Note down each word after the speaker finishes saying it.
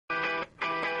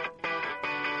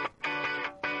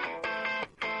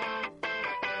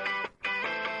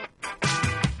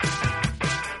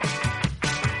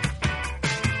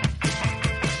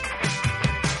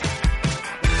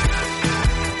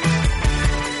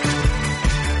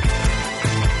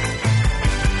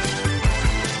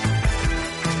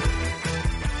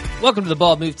Welcome to the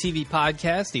Bald Move TV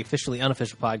podcast, the officially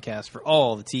unofficial podcast for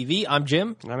all the TV. I'm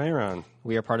Jim. I'm Aaron.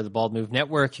 We are part of the Bald Move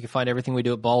Network. You can find everything we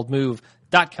do at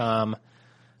baldmove.com.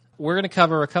 We're going to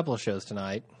cover a couple of shows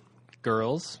tonight.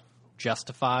 Girls,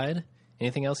 Justified.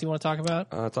 Anything else you want to talk about?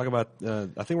 I think we're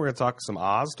going to talk some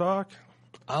Oz talk.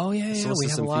 Oh, yeah. We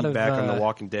have some feedback on the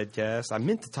Walking Dead cast. I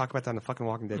meant to talk about that on the fucking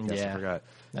Walking Dead cast. Yeah. I forgot.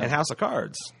 No. And House of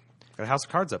Cards. Got a House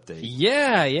of Cards update.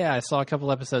 Yeah. I saw a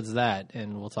couple episodes of that,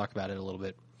 and we'll talk about it a little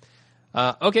bit.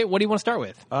 Okay, what do you want to start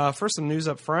with? First, some news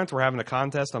up front. We're having a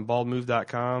contest on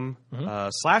baldmove.com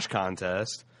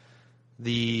 /contest.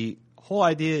 The whole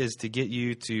idea is to get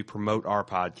you to promote our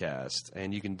podcast,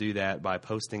 and you can do that by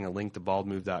posting a link to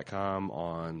baldmove.com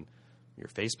on your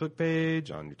Facebook page,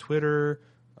 on your Twitter,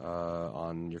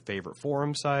 on your favorite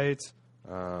forum site.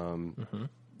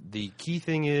 The key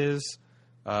thing is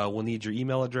we'll need your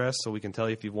email address so we can tell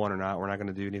you if you've won or not. We're not going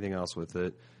to do anything else with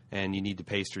it. And you need to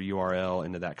paste your URL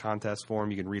into that contest form.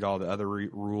 You can read all the other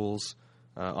rules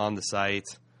on the site.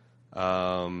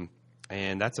 And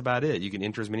that's about it. You can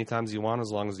enter as many times as you want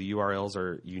as long as the URLs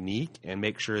are unique. And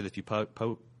make sure that if you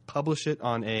publish it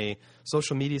on a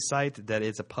social media site that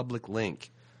it's a public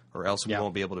link, or else we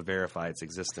won't be able to verify its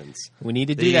existence. We need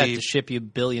to do that to ship you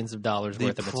billions of dollars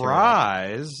worth of material. The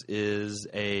prize is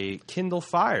a Kindle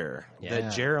Fire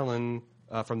that Geraldine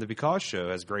from the Because Show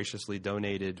has graciously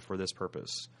donated for this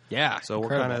purpose. Yeah, so we're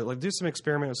kind of do some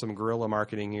experiment with some guerrilla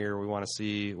marketing here. We want to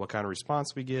see what kind of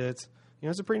response we get. You know,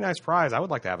 it's a pretty nice prize. I would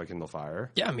like to have a Kindle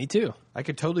Fire. Yeah, me too. I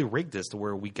could totally rig this to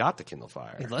where we got the Kindle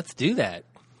Fire. Hey, let's do that.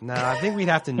 No, I think we'd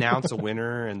have to announce a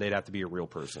winner, and they'd have to be a real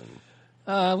person.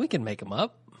 We can make them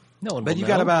up. No one. But will you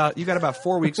know. got about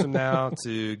 4 weeks from now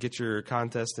to get your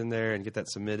contest in there and get that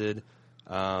submitted.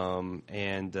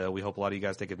 And we hope a lot of you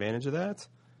guys take advantage of that.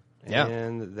 Yeah.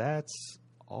 And that's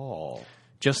all.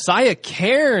 Josiah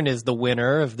Cairn is the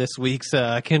winner of this week's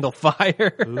Kindle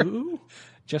Fire. Who?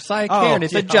 Josiah Cairn.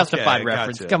 It's a Justified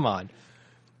reference. Gotcha. Come on.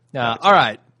 All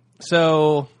right.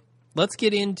 So let's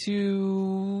get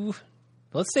into...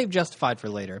 Let's save Justified for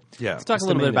later. Yeah. Let's talk a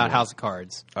little bit about House of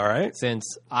Cards. All right.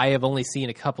 Since I have only seen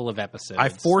a couple of episodes. I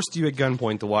forced you at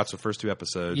gunpoint to watch the first 2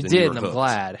 episodes. You and did, you and I'm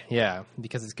glad. Yeah,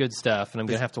 because it's good stuff, and I'm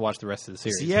going to have to watch the rest of the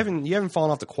series. So you haven't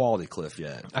fallen off the quality cliff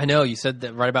yet. I know. You said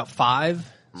that right about 5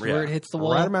 is where it hits the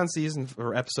wall. Right around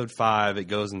episode 5, it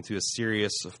goes into a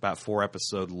serious about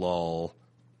 4-episode lull.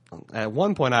 At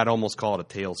one point, I'd almost call it a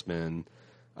tailspin.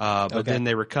 But then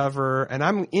they recover, and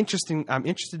I'm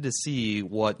interested to see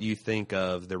what you think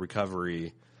of the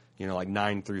recovery, like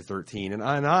 9 through 13. And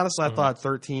honestly, I thought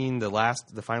 13,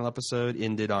 the final episode,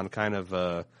 ended on kind of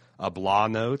a blah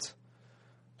note.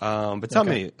 But tell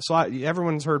me, so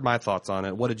everyone's heard my thoughts on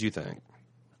it. What did you think?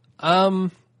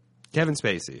 Kevin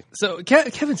Spacey. So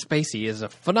Kevin Spacey is a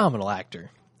phenomenal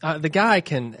actor. The guy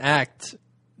can act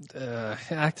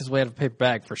his way out of a paper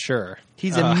bag for sure.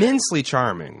 He's immensely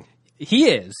charming. He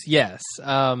is, yes.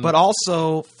 But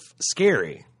also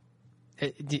scary.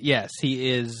 Yes, he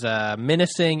is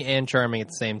menacing and charming at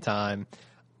the same time.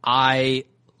 I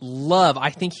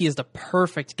think he is the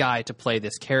perfect guy to play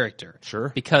this character. Sure.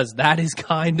 Because that is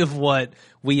kind of what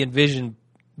we envision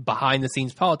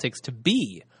behind-the-scenes politics to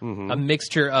be. Mm-hmm. A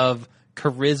mixture of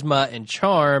charisma and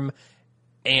charm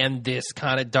and this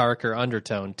kind of darker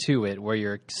undertone to it where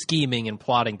you're scheming and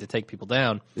plotting to take people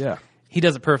down. Yeah. He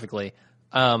does it perfectly.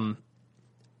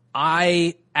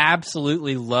 I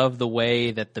absolutely love the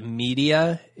way that the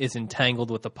media is entangled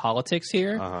with the politics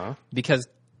here because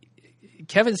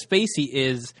Kevin Spacey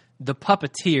is the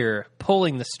puppeteer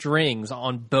pulling the strings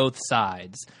on both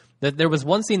sides. There was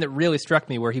one scene that really struck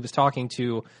me where he was talking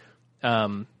to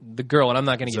the girl, and I'm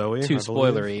not going to get too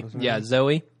spoilery. Yeah,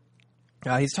 Zoe.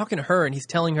 He's talking to her, and he's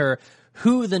telling her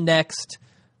who the next...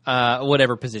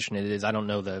 whatever position it is. I don't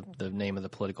know the name of the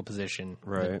political position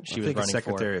that she was running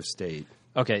Secretary for. of State.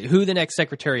 Okay, who the next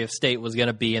Secretary of State was going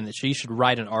to be, and that she should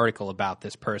write an article about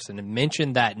this person and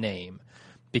mention that name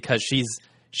because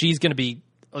she's going to be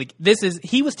like this is.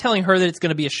 He was telling her that it's going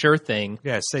to be a sure thing.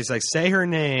 Yeah, say her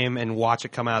name and watch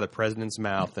it come out of the president's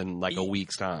mouth in like a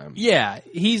week's time. Yeah,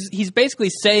 he's basically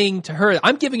saying to her,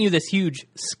 "I'm giving you this huge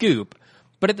scoop,"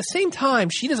 but at the same time,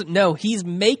 she doesn't know he's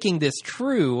making this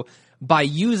true by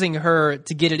using her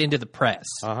to get it into the press.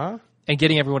 And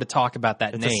getting everyone to talk about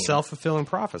that name. It's a self-fulfilling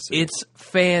prophecy. It's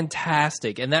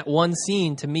fantastic. And that one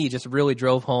scene, to me, just really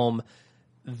drove home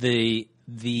the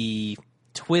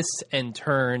twists and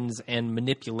turns and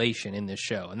manipulation in this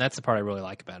show. And that's the part I really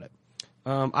like about it.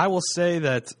 I will say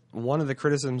that one of the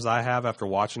criticisms I have after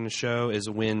watching the show is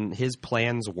when his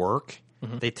plans work,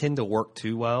 they tend to work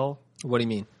too well. What do you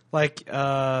mean? Like,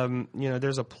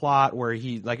 there's a plot where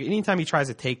anytime he tries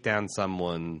to take down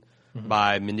someone,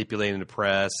 by manipulating the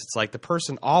press. It's like the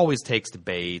person always takes the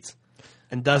bait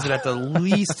and does it at the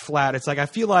least flat. It's like I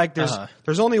feel like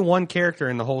there's only one character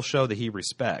in the whole show that he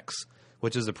respects,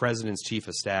 which is the president's chief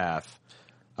of staff.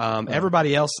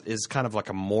 Everybody else is kind of like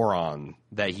a moron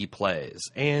that he plays.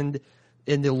 And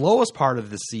in the lowest part of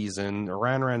the season,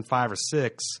 around 5 or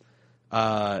 6,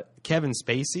 Kevin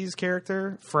Spacey's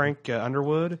character, Frank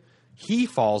Underwood, he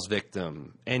falls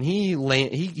victim, and he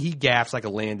gaffes like a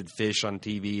landed fish on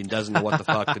TV and doesn't know what the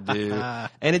fuck to do,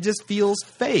 and it just feels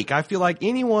fake. I feel like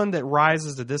anyone that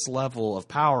rises to this level of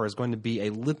power is going to be a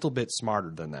little bit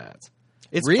smarter than that.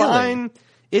 It's really? fine.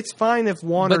 It's fine if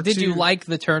one or two. But did you like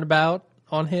the turnabout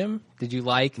on him? Did you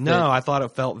like? No, I thought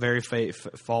it felt very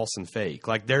false and fake.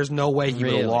 Like there's no way he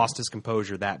would have lost his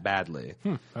composure that badly.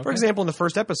 Okay. For example, in the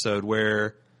first episode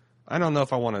where. I don't know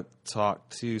if I want to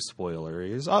talk too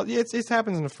spoilers. It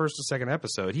happens in the first or second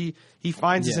episode. He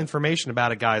finds this information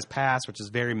about a guy's past, which is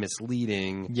very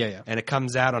misleading. Yeah. And it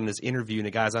comes out on this interview, and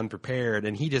the guy's unprepared,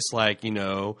 and he just like,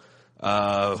 who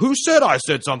said I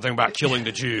said something about killing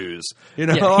the Jews?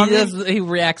 He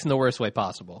reacts in the worst way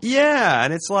possible. Yeah,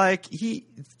 and it's like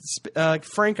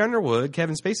Frank Underwood,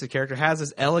 Kevin Spacey's character, has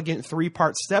this elegant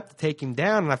 3-part step to take him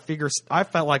down, and I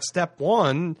felt like step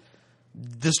 1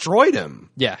 destroyed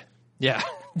him. Yeah. Yeah,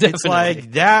 it's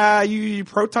like, you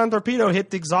proton torpedo hit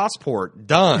the exhaust port,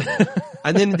 done.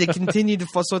 And then they continued to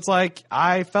so it's like,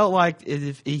 I felt like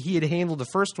if he had handled the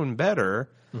first one better,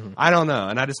 I don't know.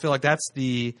 And I just feel like that's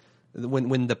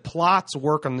when the plots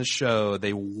work on the show,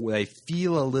 they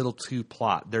feel a little too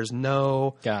plot. There's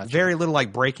very little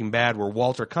like Breaking Bad where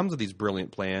Walter comes with these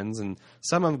brilliant plans, and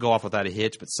some of them go off without a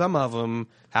hitch, but some of them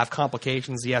have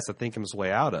complications he has to think his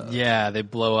way out of. Yeah, they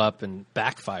blow up and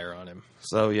backfire on him.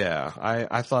 So yeah,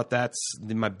 I thought that's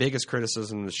my biggest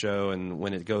criticism of the show, and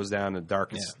when it goes down the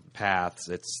darkest paths,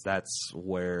 that's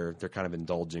where they're kind of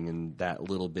indulging in that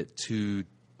little bit too.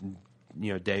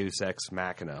 Deus Ex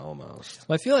Machina almost.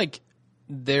 Well, I feel like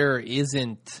there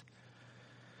isn't.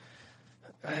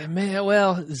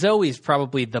 Zoe's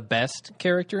probably the best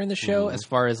character in the show as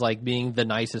far as like being the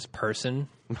nicest person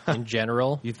in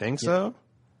general. You think so?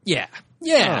 Yeah,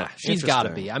 she's got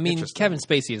to be. I mean, Kevin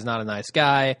Spacey is not a nice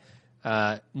guy.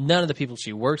 None of the people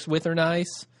she works with are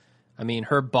nice. I mean,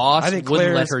 her boss wouldn't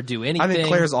let her do anything. I think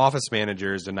Claire's office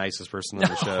manager is the nicest person on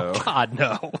the show. God,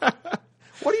 no.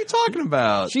 What are you talking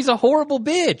about? She's a horrible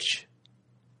bitch.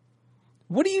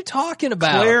 What are you talking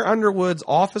about? Claire Underwood's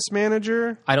office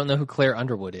manager? I don't know who Claire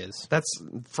Underwood is. That's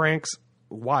Frank's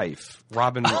wife,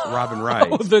 Robin Wright.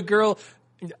 Oh, the girl.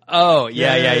 Oh,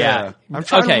 yeah. I'm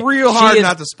trying real hard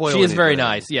not to spoil it. She is very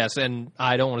nice, yes, and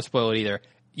I don't want to spoil it either.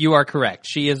 You are correct.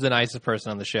 She is the nicest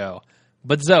person on the show.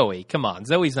 But Zoe, come on.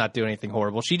 Zoe's not doing anything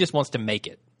horrible. She just wants to make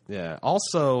it. Yeah.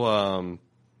 Also,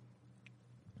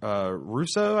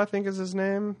 Russo, I think is his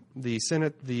name. The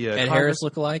Senate, Ed Harris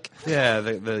lookalike. Yeah,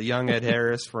 the young Ed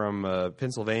Harris from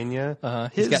Pennsylvania.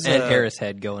 He's got Ed Harris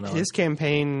head going on. His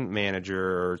campaign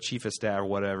manager or chief of staff or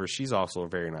whatever, she's also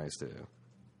very nice too.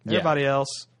 Everybody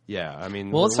else, I mean,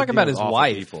 well, let's talk about his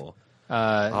wife. People.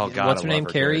 What's her name?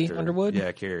 Carrie Underwood.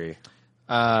 Yeah, Carrie.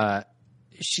 So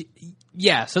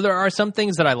there are some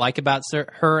things that I like about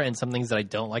her and some things that I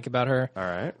don't like about her. All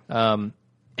right.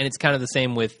 And it's kind of the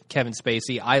same with Kevin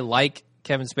Spacey. I like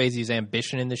Kevin Spacey's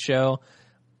ambition in the show.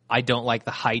 I don't like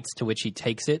the heights to which he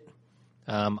takes it.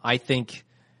 I think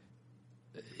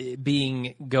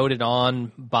being goaded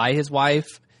on by his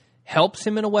wife helps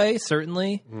him in a way,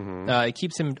 certainly. It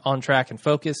keeps him on track and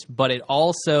focused, but it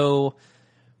also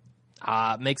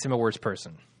makes him a worse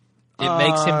person. It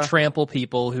makes him trample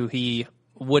people who he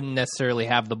wouldn't necessarily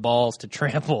have the balls to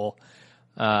trample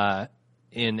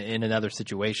in another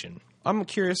situation. I'm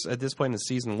curious at this point in the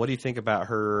season, what do you think about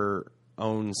her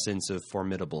own sense of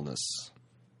formidableness?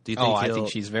 Do you think I think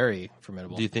she's very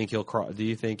formidable. Do you think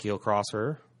he'll cross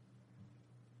her?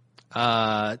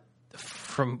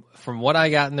 From what I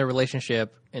got in their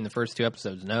relationship in the first 2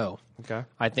 episodes, no. Okay.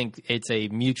 I think it's a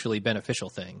mutually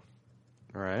beneficial thing.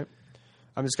 All right.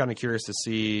 I'm just kind of curious to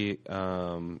see,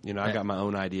 I got my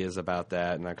own ideas about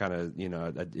that, and I kind of,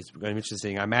 it's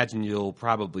interesting. I imagine you'll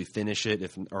probably finish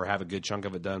it or have a good chunk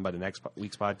of it done by the next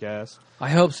week's podcast. I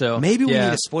hope so. Maybe we need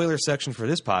a spoiler section for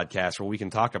this podcast where we can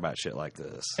talk about shit like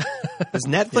this. This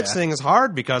Netflix thing is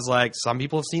hard because, like, some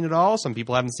people have seen it all, some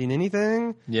people haven't seen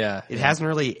anything. Yeah. It hasn't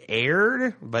really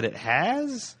aired, but it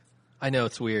has. I know,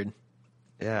 it's weird.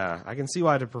 Yeah, I can see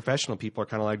why the professional people are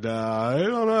kind of like, I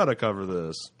don't know how to cover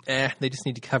this. They just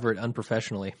need to cover it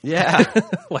unprofessionally. Yeah.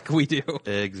 Like we do.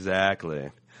 Exactly.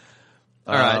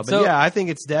 All right. But I think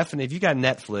it's definitely, if you got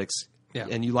Netflix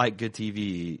and you like good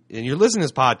TV, and you're listening to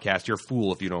this podcast, you're a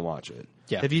fool if you don't watch it.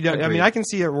 Yeah, If you don't, I agreed. mean, I can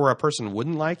see it where a person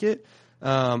wouldn't like it.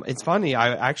 It's funny.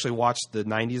 I actually watched the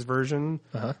 '90s version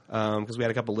because we had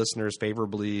a couple listeners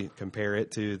favorably compare it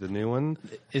to the new one.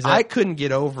 I couldn't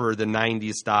get over the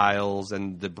 '90s styles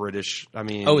and the British. I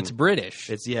mean, it's British.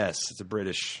 It's a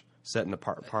British set in the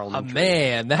parliament.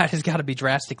 Man, that has got to be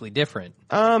drastically different.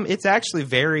 It's actually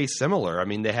very similar. I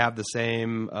mean, they have the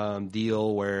same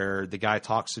deal where the guy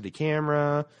talks to the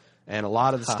camera, and a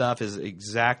lot of the stuff is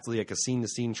exactly like a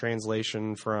scene-to-scene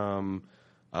translation from.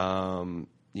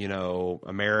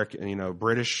 American,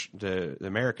 British to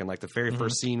American, like the very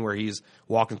first scene where he's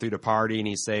walking through the party and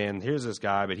he's saying, here's this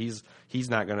guy, but he's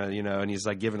not going to, and he's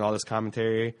like giving all this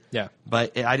commentary. Yeah.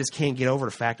 But I just can't get over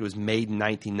the fact it was made in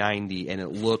 1990 and it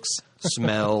looks,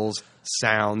 smells,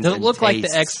 sounds, Does it look tastes.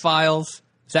 like the X-Files?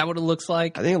 Is that what it looks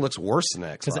like? I think it looks worse than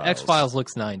X-Files. Because the X-Files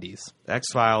looks 90s.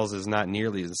 X-Files is not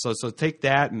nearly. So take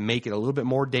that and make it a little bit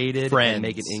more dated and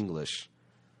make it English.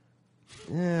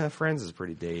 Yeah, Friends is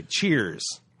pretty dated. Cheers.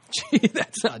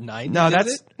 That's not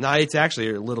 90s. No, it's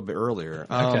actually a little bit earlier.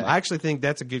 Okay. I actually think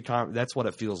that's a good. That's what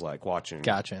it feels like watching.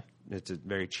 Gotcha. It's a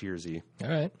very cheersy. All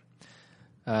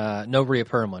right. No Rhea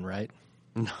Perlman, right?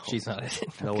 No, she's not in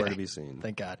it. Nowhere to be seen.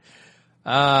 Thank God.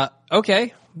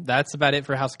 Okay, that's about it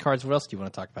for House of Cards. What else do you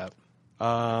want to talk about?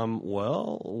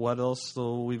 Well, what else?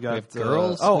 We've got we have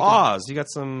girls. Oz. You got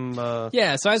some.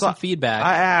 Yeah. So I had some feedback.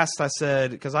 I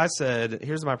said,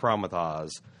 here's my problem with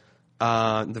Oz.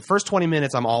 The first 20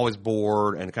 minutes, I'm always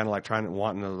bored and kind of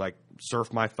wanting to like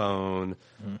surf my phone.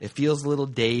 It feels a little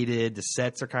dated. The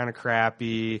sets are kind of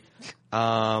crappy.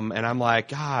 And I'm like,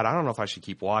 God, I don't know if I should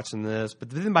keep watching this. But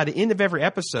then by the end of every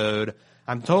episode,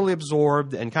 I'm totally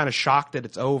absorbed and kind of shocked that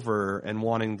it's over and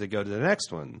wanting to go to the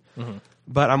next one.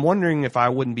 But I'm wondering if I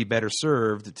wouldn't be better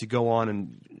served to go on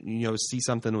and see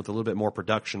something with a little bit more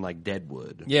production like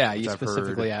Deadwood. Yeah, you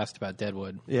specifically asked about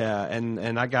Deadwood. Yeah,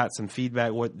 and I got some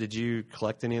feedback. What did you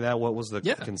collect any of that? What was the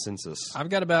consensus? I've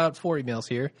got about 4 emails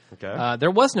here. Okay.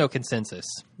 There was no consensus.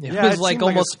 It was like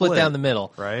almost split down the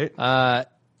middle. Right.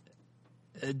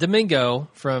 Domingo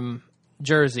from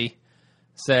Jersey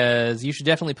says you should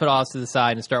definitely put Oz to the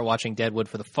side and start watching Deadwood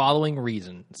for the following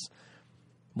reasons.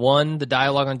 1, the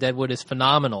dialogue on Deadwood is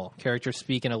phenomenal. Characters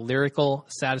speak in a lyrical,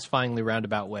 satisfyingly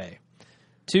roundabout way.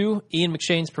 2, Ian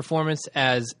McShane's performance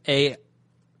as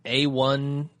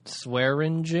A1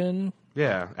 Swearingen.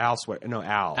 Yeah, Al Swearingen.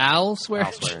 Al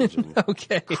Swearingen.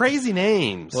 Okay. Crazy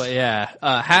names. Well, yeah,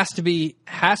 has to be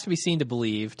seen to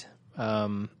believed.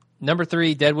 Number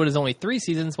 3, Deadwood is only 3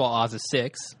 seasons, while Oz is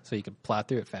 6, so you can plow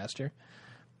through it faster.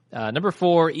 Number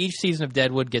 4, each season of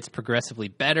Deadwood gets progressively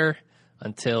better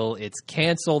until it's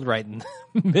canceled right in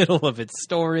the middle of its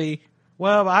story.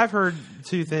 Well, I've heard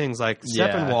 2 things. Like,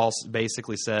 Sepinwall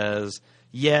basically says,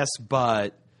 yes,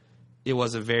 but it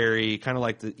was a very, kind of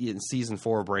like in season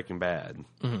 4 of Breaking Bad.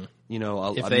 Mm-hmm.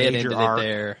 If they major had ended arc, it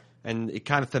there. And it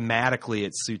kind of thematically,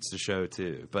 it suits the show,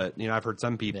 too. But, I've heard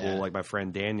some people, like my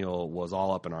friend Daniel, was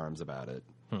all up in arms about it.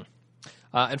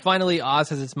 And finally, Oz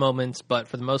has its moments, but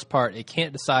for the most part, it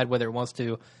can't decide whether it wants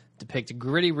to depict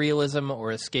gritty realism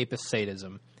or escapist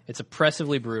sadism. It's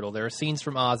oppressively brutal. There are scenes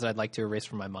from Oz that I'd like to erase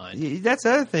from my mind. That's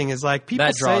the other thing is like people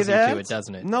that draws say that. you to it,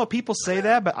 doesn't it? No, people say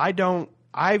that, but I don't.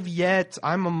 I've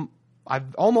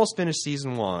almost finished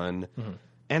season 1,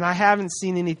 and I haven't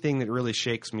seen anything that really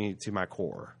shakes me to my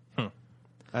core.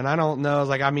 And I don't know.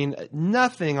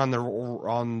 Nothing on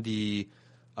the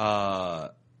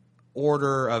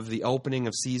order of the opening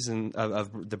of season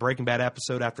of the Breaking Bad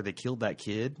episode after they killed that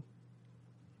kid.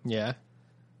 Yeah.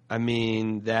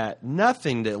 Nothing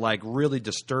that like really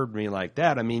disturbed me like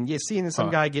that. Seeing some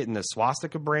guy getting a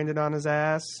swastika branded on his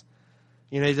ass,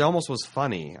 it almost was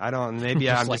funny. I don't. Maybe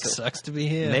I'm like just sucks to be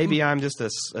him. Maybe I'm just a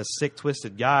sick,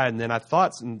 twisted guy. And then I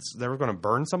thought they were going to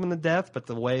burn someone to death, but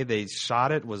the way they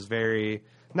shot it was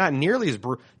not nearly as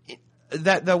brutal.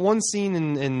 That one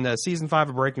scene in season 5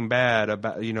 of Breaking Bad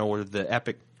about where the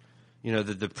epic,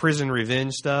 the prison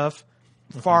revenge stuff,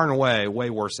 far and away way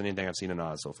worse than anything I've seen in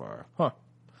Oz so far. Huh.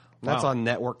 That's on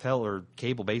network or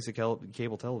cable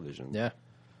television. Yeah.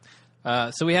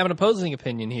 So we have an opposing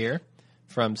opinion here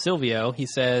from Silvio. He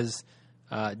says,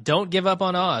 don't give up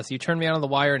on Oz. You turned me out on The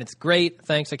Wire, and it's great.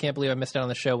 Thanks. I can't believe I missed out on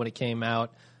the show when it came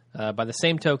out. By the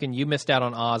same token, you missed out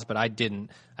on Oz, but I didn't.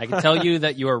 I can tell you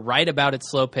that you are right about its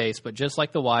slow pace, but just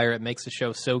like The Wire, it makes the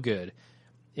show so good.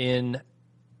 In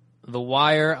The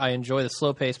Wire, I enjoy the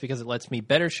slow pace because it lets me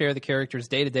better share the characters'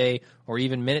 day-to-day or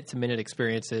even minute-to-minute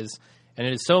experiences, and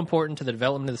it is so important to the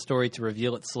development of the story to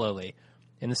reveal it slowly.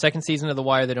 In the second season of The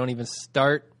Wire, they don't even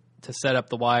start to set up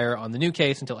The Wire on the new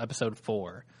case until episode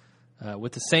 4.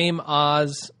 Same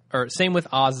with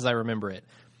Oz as I remember it.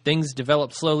 Things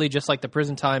develop slowly, just like the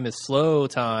prison time is slow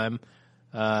time.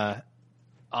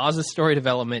 Oz's story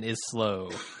development is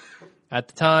slow. At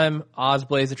the time, Oz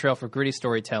blazed a trail for gritty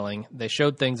storytelling. They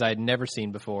showed things I had never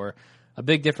seen before. A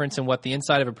big difference in what the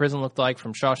inside of a prison looked like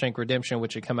from Shawshank Redemption,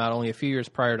 which had come out only a few years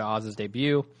prior to Oz's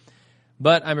debut.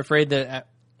 But I'm afraid that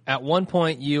at one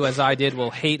point, you, as I did,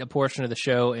 will hate a portion of the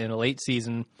show in a late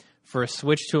season for a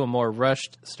switch to a more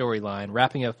rushed storyline,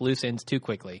 wrapping up loose ends too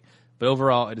quickly. But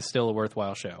overall, it is still a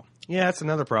worthwhile show. Yeah, that's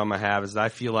another problem I have, is that I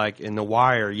feel like in The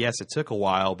Wire, yes, it took a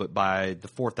while, but by the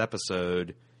 4th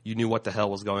episode, you knew what the hell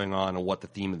was going on and what the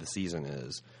theme of the season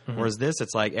is. Mm-hmm. Whereas this,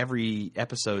 it's like every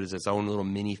episode is its own little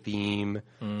mini theme.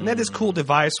 And they had this cool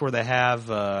device where they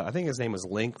have, I think his name was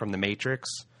Link from The Matrix.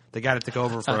 The guy that took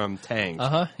over from Tank.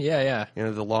 Yeah. You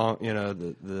know,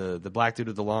 the black dude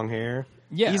with the long hair.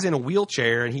 Yeah. He's in a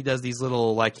wheelchair and he does these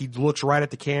little, like, he looks right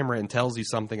at the camera and tells you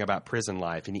something about prison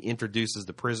life. And he introduces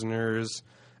the prisoners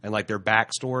and, like, their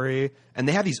backstory. And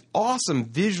they have these awesome,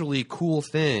 visually cool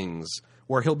things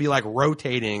where he'll be, like,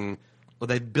 rotating. Well,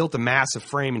 they built a massive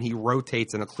frame and he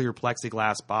rotates in a clear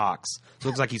plexiglass box. So it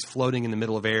looks like he's floating in the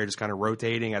middle of air, just kind of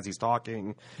rotating as he's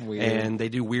talking. Weird. And they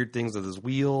do weird things with his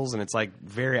wheels, and it's, like,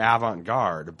 very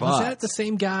avant-garde. But was that the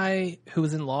same guy who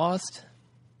was in Lost?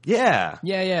 Yeah.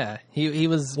 Yeah. He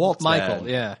was Walt's Michael,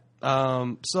 dad.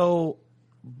 Yeah. So,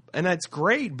 and that's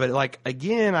great, but, like,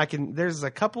 again, there's a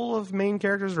couple of main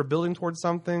characters that are building towards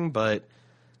something, but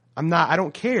I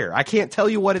don't care. I can't tell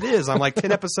you what it is. I'm like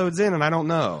 10 episodes in and I don't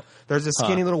know. There's this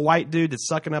skinny little white dude that's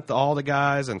sucking up to all the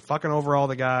guys and fucking over all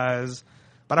the guys.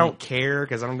 But I don't care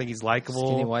because I don't think he's likable.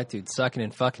 Skinny white dude sucking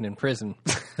and fucking in prison.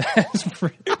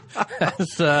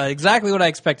 That's exactly what I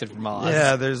expected from Oz.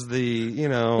 Yeah, there's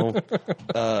the,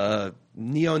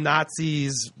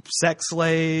 neo-Nazis sex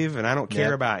slave, and I don't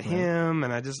care about him.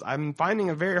 And I'm finding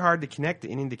it very hard to connect to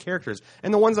any of the characters.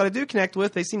 And the ones that I do connect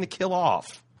with, they seem to kill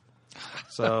off.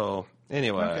 So,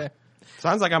 anyway. Okay.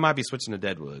 Sounds like I might be switching to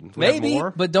Deadwood. Maybe,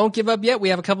 but don't give up yet. We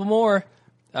have a couple more.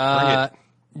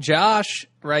 Josh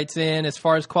writes in, as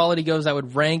far as quality goes, I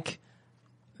would rank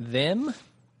them.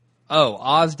 Oh,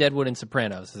 Oz, Deadwood, and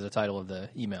Sopranos is the title of the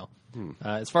email.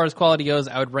 As far as quality goes,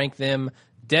 I would rank them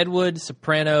Deadwood,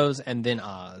 Sopranos, and then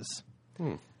Oz.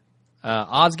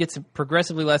 Oz gets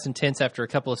progressively less intense after a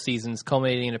couple of seasons,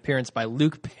 culminating in an appearance by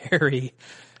Luke Perry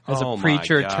as a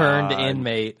preacher turned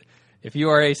inmate. If you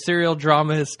are a serial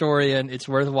drama historian, it's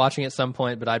worth watching at some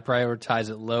point, but I'd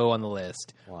prioritize it low on the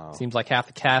list. Wow. Seems like half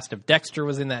the cast of Dexter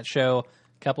was in that show.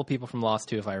 A couple people from Lost,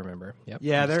 too, if I remember. Yep.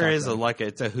 Yeah, there is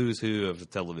it's a who's who of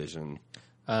television.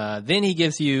 Then he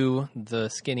gives you the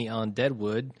skinny on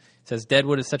Deadwood. He says,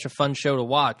 Deadwood is such a fun show to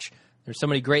watch. There's so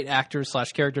many great actors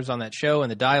 / characters on that show, and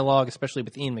the dialogue, especially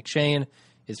with Ian McShane,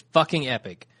 is fucking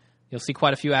epic. You'll see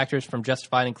quite a few actors from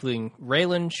Justified, including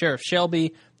Raylan, Sheriff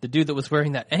Shelby, the dude that was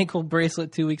wearing that ankle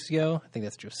bracelet 2 weeks ago. I think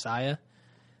that's Josiah.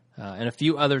 And a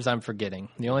few others I'm forgetting.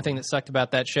 The only thing that sucked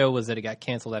about that show was that it got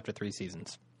canceled after 3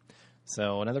 seasons.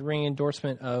 So another ringing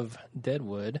endorsement of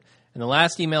Deadwood. And the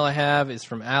last email I have is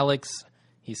from Alex.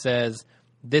 He says,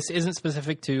 this isn't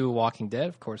specific to Walking Dead,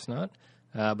 of course not.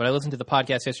 But I listened to the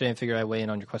podcast yesterday and figured I'd weigh in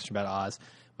on your question about Oz.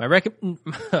 My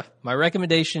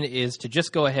recommendation is to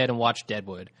just go ahead and watch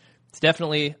Deadwood. It's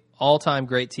definitely all-time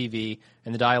great TV,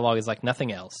 and the dialogue is like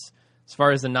nothing else. As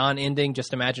far as the non-ending,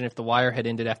 just imagine if The Wire had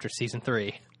ended after Season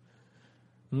 3.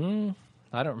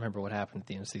 I don't remember what happened at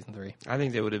the end of Season 3. I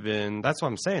think they would have been... That's what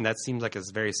I'm saying. That seems like a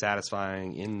very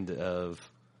satisfying end of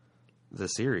the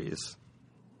series.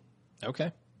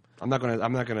 Okay. I'm not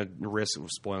gonna risk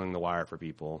spoiling The Wire for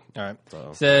people. All right. So.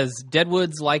 It says,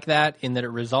 Deadwood's like that in that it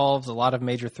resolves a lot of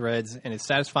major threads, and is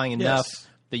satisfying enough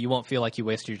that you won't feel like you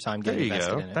wasted your time getting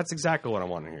invested in it. That's exactly what I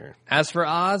want to hear. As for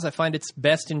Oz, I find it's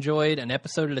best enjoyed an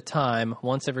episode at a time,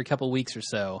 once every couple weeks or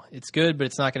so. It's good, but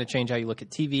it's not going to change how you look at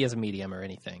TV as a medium or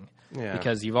anything. Yeah.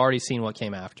 Because you've already seen what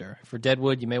came after. For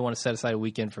Deadwood, you may want to set aside a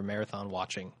weekend for marathon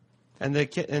watching. And the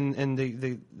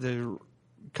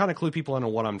kind of clue people into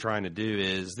what I'm trying to do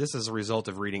is this is a result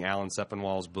of reading Alan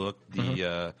Sepinwall's book,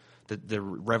 the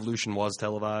Revolution Was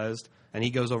Televised, and he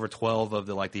goes over 12 of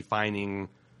the defining,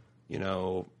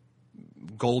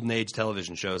 golden age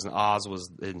television shows, and Oz was,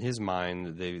 in his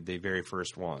mind, the very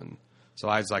first one. So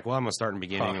I was like, well, I'm going to start in the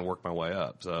beginning and work my way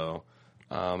up. So,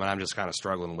 and I'm just kind of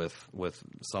struggling with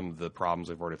some of the problems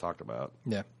we've already talked about.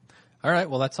 Yeah. All right.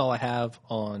 Well, that's all I have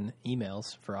on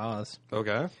emails for Oz.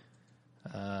 Okay.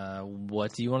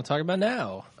 What do you want to talk about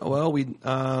now? Well,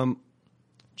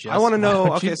 I want to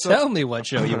know. Okay, so tell me what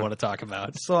show you want to talk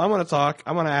about. So I'm going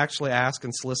to actually ask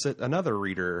and solicit another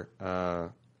reader,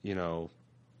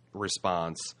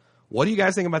 response. What do you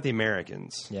guys think about the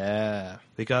Americans? Yeah.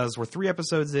 Because we're 3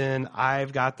 episodes in.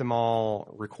 I've got them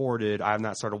all recorded. I have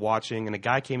not started watching. And a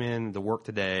guy came in to work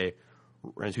today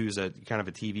who's a kind of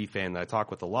a TV fan that I talk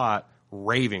with a lot,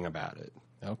 raving about it.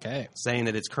 Okay. Saying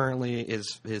that it's currently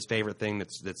his favorite thing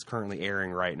that's currently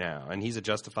airing right now. And he's a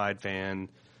Justified fan,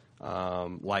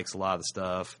 likes a lot of the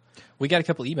stuff. We got a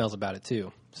couple emails about it,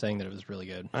 too, saying that it was really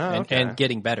good. Okay. And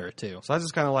getting better, too. So I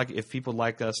just kind of like, if people would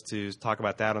like us to talk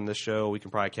about that on this show, we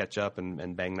can probably catch up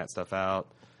and bang that stuff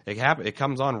out. It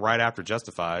comes on right after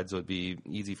Justified, so it'd be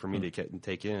easy for me to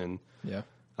take in. Yeah.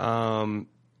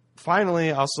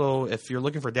 Finally, also, if you're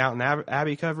looking for Downton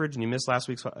Abbey coverage and you missed last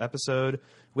week's episode,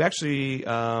 we actually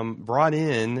brought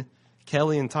in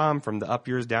Kelly and Tom from the Up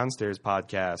Yours Downstairs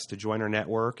podcast to join our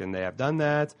network, and they have done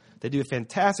that. They do a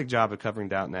fantastic job of covering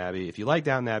Downton Abbey. If you like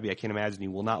Downton Abbey, I can't imagine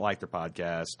you will not like their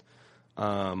podcast.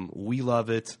 We love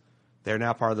it. They're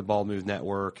now part of the Bald Move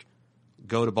Network.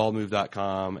 Go to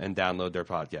baldmove.com and download their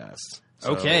podcast.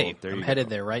 So, okay, I'm headed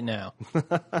there right now.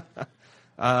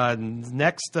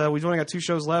 Next, we've only got 2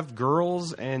 shows left,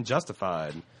 Girls and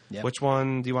Justified. Yep. Which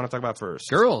one do you want to talk about first?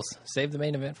 Girls. Save the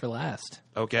main event for last.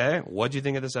 Okay. What do you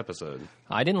think of this episode?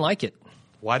 I didn't like it.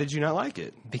 Why did you not like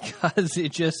it? Because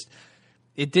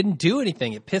it didn't do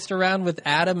anything. It pissed around with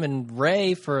Adam and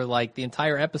Ray for like the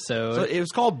entire episode. So it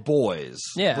was called Boys.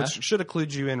 Yeah. Which should have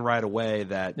clued you in right away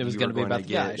that it was going to be about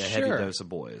get the guy. a heavy dose of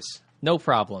boys. No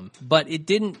problem. But it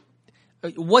didn't.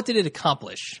 What did it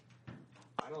accomplish?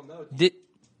 I don't know.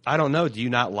 I don't know. Do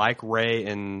you not like Ray?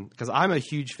 Because I'm a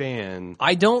huge fan.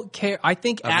 I don't care. I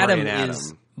think Adam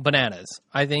is bananas.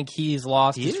 I think he's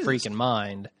lost his freaking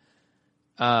mind.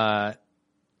 And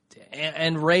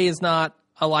Ray is not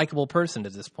a likable person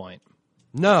at this point.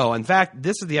 No. In fact,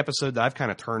 this is the episode that I've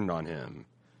kind of turned on him.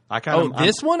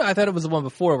 This one? I thought it was the one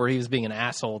before where he was being an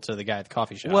asshole to the guy at the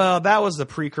coffee shop. Well, that was the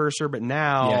precursor, but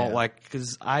now,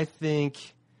 because I think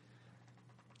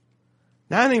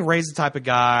Ray's the type of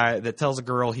guy that tells a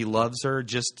girl he loves her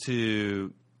just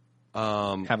to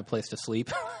have a place to sleep.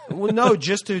 Well, no,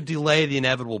 just to delay the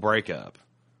inevitable breakup.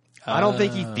 I don't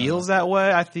think he feels that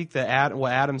way. I think that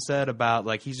what Adam said about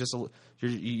like he's just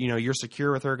you're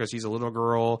secure with her because she's a little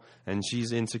girl and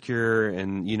she's insecure,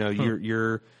 and you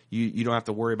don't have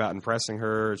to worry about impressing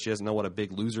her. She doesn't know what a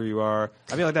big loser you are.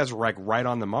 I feel like that's like right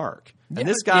on the mark. And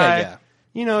this guy. Yeah.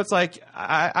 It's like,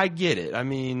 I get it. I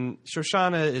mean,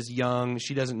 Shoshana is young.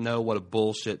 She doesn't know what a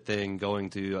bullshit thing going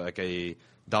to like a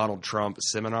Donald Trump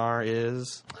seminar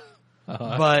is.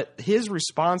 Uh-huh. But his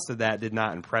response to that did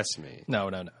not impress me. No.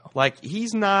 Like,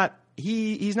 he's not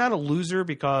a loser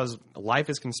because life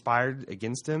has conspired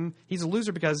against him. He's a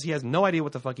loser because he has no idea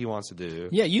what the fuck he wants to do.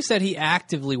 Yeah, you said he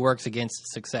actively works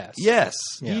against success. Yes.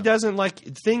 Yeah. He doesn't like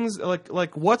things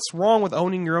like what's wrong with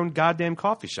owning your own goddamn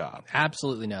coffee shop?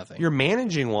 Absolutely nothing. You're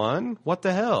managing one. What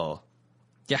the hell?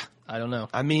 Yeah, I don't know.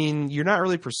 I mean, you're not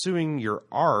really pursuing your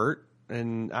art,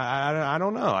 and I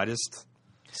don't know. I just...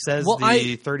 Says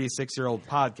the 36-year-old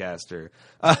podcaster.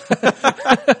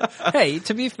 Hey,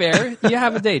 to be fair, you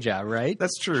have a day job, right?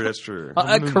 That's true.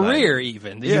 A career,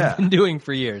 even, that you've been doing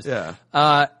for years. Yeah.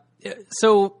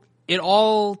 So it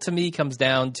all, to me, comes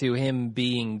down to him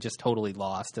being just totally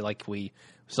lost. Like, we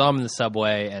saw him in the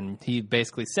subway, and he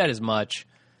basically said as much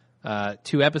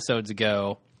 2 episodes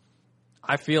ago.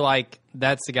 I feel like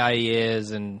that's the guy he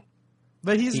is,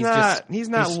 but he's not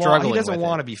struggling. He doesn't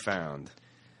want to be found.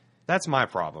 That's my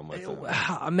problem with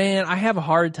it. Man, I have a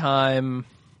hard time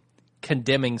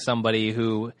condemning somebody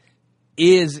who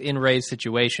is in Ray's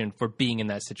situation for being in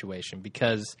that situation,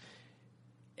 because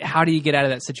how do you get out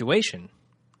of that situation?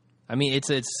 I mean, it's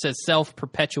a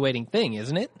self-perpetuating thing,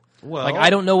 isn't it? Well, like, I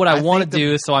don't know what I want to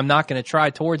do, so I'm not going to try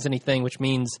towards anything, which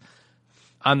means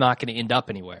I'm not going to end up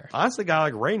anywhere. Honestly, a guy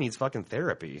like Ray needs fucking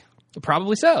therapy.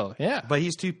 Probably so, yeah. But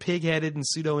he's too pig-headed and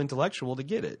pseudo-intellectual to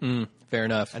get it. Fair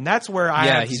enough. And that's where I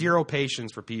have zero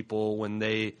patience for people when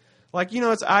they... Like,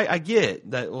 I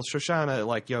get that, well, Shoshana,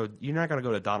 like, you're not going to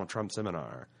go to a Donald Trump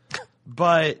seminar.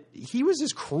 But he was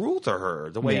just cruel to her,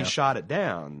 the way he shot it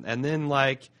down. And then,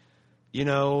 like,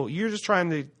 you're just trying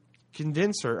to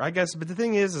convince her, I guess. But the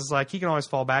thing is like, he can always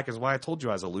fall back as why I told you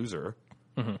I was a loser.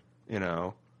 Mm-hmm.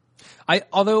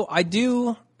 Although I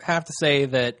do have to say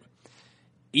that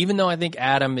even though I think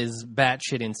Adam is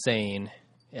batshit insane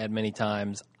at many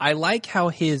times, I like how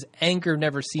his anger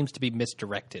never seems to be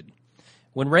misdirected.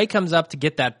 When Ray comes up to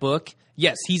get that book,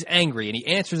 yes, he's angry, and he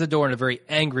answers the door in a very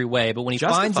angry way. But when he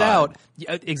finds out...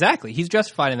 Exactly, he's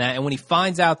justified in that. And when he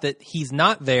finds out that he's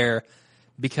not there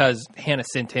because Hannah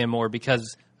sent him or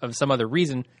because of some other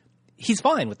reason, he's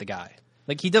fine with the guy.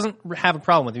 Like, he doesn't have a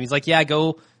problem with him. He's like, yeah,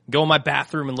 go in my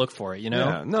bathroom and look for it,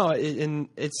 Yeah, no, and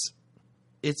it's...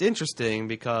 it's interesting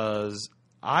because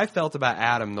I felt about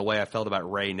Adam the way I felt about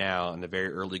Ray now in the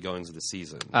very early goings of the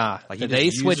season. They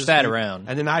switched that around.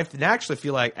 And then I actually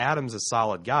feel like Adam's a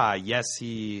solid guy. Yes,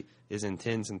 he is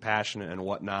intense and passionate and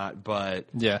whatnot, but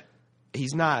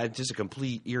he's not just a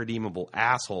complete irredeemable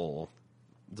asshole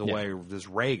the way this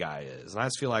Ray guy is. And I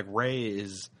just feel like Ray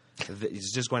is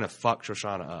just going to fuck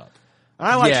Shoshana up. And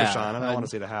I like Shoshana, and I want to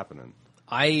see that happening.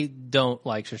 I don't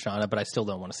like Shoshana, but I still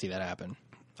don't want to see that happen.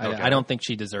 Okay. I don't think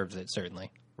she deserves it, certainly.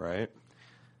 Right.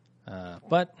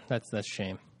 But that's a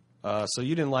shame. So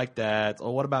you didn't like that.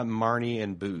 Oh, what about Marnie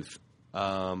and Booth?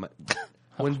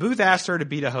 When Booth asked her to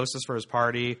be the hostess for his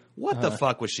party, what the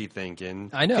fuck was she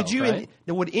thinking? I know, right?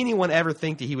 Would anyone ever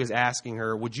think that he was asking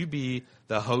her, would you be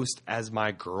the host as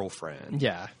my girlfriend?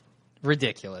 Yeah.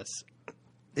 Ridiculous.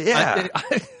 Yeah.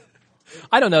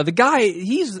 I don't know. The guy,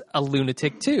 he's a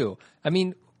lunatic, too. I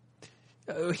mean,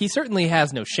 he certainly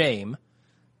has no shame.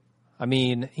 I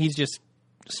mean, he's just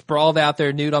sprawled out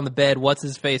there, nude on the bed.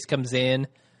 What's-his-face comes in.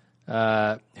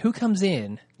 Who comes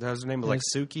in? That was her name was like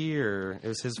Suki, or it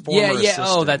was his former assistant.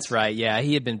 Oh, that's right. Yeah,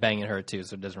 he had been banging her, too,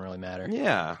 so it doesn't really matter.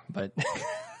 Yeah. But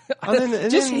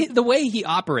the way he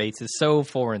operates is so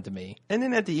foreign to me. And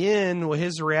then at the end,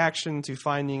 his reaction to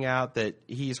finding out that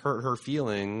he's hurt her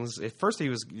feelings, at first he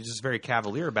was just very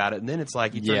cavalier about it, and then it's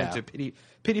like he turned into a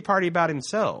pity party about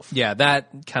himself. Yeah,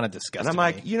 that kind of disgusted me. And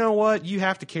I'm like, you know what? You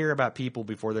have to care about people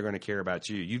before they're going to care about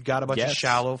you. You've got a bunch of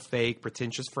shallow, fake,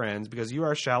 pretentious friends because you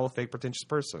are a shallow, fake, pretentious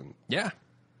person. Yeah,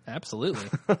 absolutely.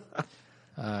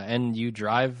 And you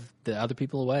drive the other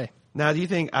people away. Now, do you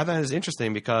think, I thought it was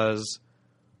interesting because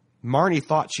Marnie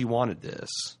thought she wanted this.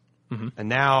 Mm-hmm. And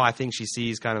now I think she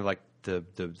sees kind of like the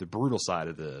brutal side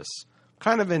of this.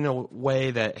 Kind of in a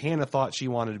way that Hannah thought she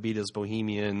wanted to be this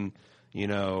bohemian,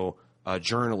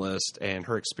 journalist, and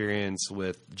her experience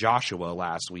with Joshua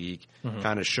last week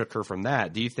kind of shook her from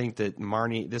that. Do you think that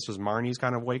this was Marnie's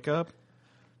kind of wake up?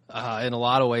 In a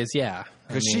lot of ways, yeah.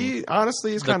 Because she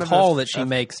honestly is kind of the call that she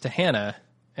makes to Hannah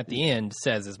at the end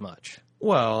says as much.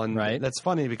 Well, and that's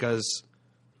funny because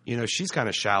she's kind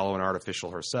of shallow and artificial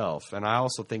herself. And I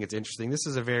also think it's interesting. This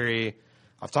is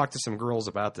I've talked to some girls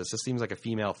about this. This seems like a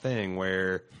female thing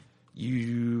where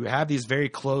you have these very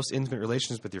close, intimate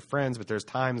relationships with your friends, but there's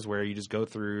times where you just go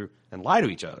through and lie to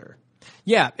each other.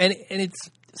 Yeah, and it's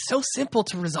so simple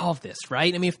to resolve this,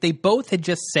 right? I mean, if they both had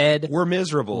just said, we're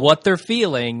miserable, what they're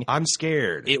feeling, I'm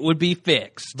scared, it would be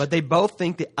fixed. But they both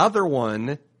think the other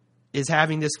one is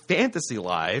having this fantasy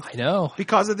life. I know.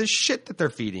 Because of the shit that they're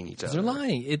feeding each other. They're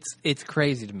lying. It's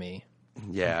crazy to me.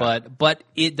 Yeah. But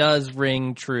it does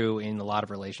ring true in a lot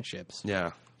of relationships.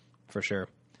 Yeah. For sure.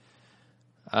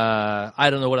 I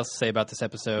don't know what else to say about this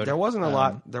episode. There wasn't a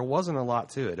lot. There wasn't a lot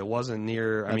to it. It wasn't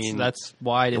near. That's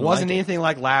why I didn't. It wasn't anything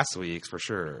like last week's for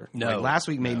sure. No, last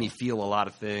week made me feel a lot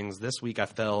of things. This week I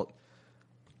felt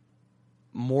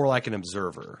more like an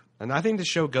observer, and I think the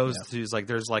show goes to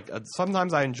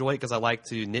sometimes I enjoy it because I like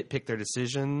to nitpick their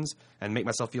decisions and make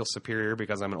myself feel superior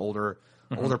because I'm an older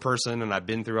person and I've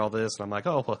been through all this, and I'm like,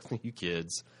 oh well, you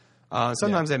kids.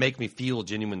 Sometimes they make me feel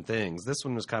genuine things. This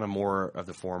one was kind of more of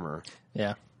the former.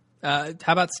 Yeah. How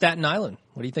about Staten Island?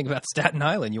 What do you think about Staten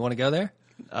Island? You want to go there?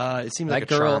 It seemed like a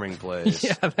charming place.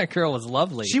 Yeah, that girl was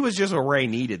lovely. She was just what Ray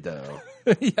needed, though.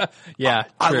 yeah,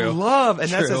 true. I love, and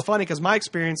that's funny because my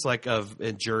experience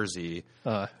in Jersey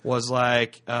was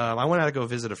like I went out to go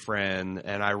visit a friend,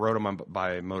 and I rode him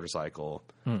by motorcycle.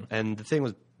 And the thing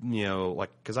was,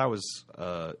 because I was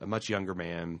a much younger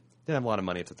man. Didn't have a lot of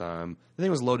money at the time. The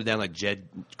thing was loaded down like Jed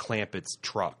Clampett's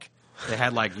truck. They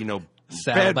had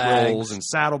bedrolls and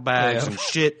saddlebags and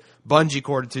shit bungee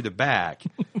corded to the back.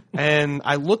 And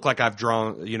I look like I've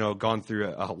gone through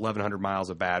 1,100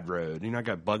 miles of bad road. I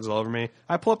got bugs all over me.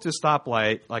 I pull up to a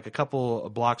stoplight like a couple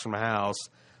of blocks from my house.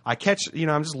 I catch,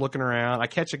 I'm just looking around. I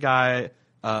catch a guy,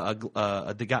 a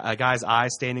guy's eye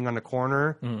standing on the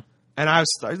corner. And I was,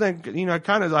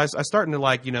 I starting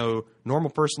to normal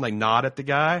person nod at the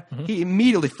guy. He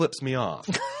immediately flips me off,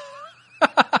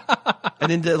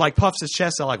 and then puffs his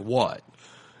chest out like what?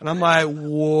 And I'm like,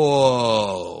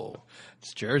 whoa,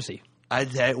 it's Jersey.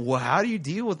 Well, how do you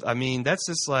deal with? I mean, that's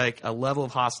just like a level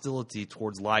of hostility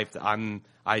towards life that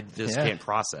I just can't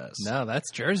process. No,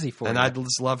 that's Jersey for you. And I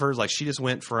just love her. She just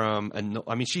went from,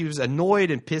 she was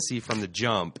annoyed and pissy from the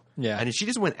jump. Yeah. And she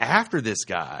just went after this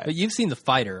guy. But you've seen The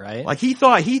Fighter, right? He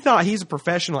thought he's a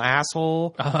professional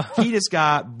asshole. He just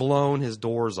got blown his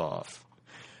doors off.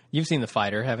 You've seen The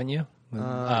Fighter, haven't you?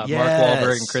 Yes. Mark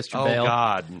Wahlberg and Christian Bale. Oh,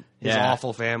 God. His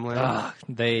awful family.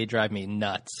 They drive me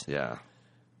nuts. Yeah.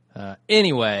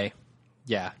 Anyway,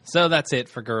 yeah. So that's it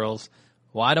for girls.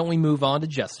 Why don't we move on to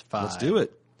Justified? Let's do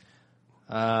it.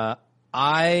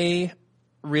 I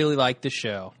really like the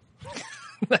show.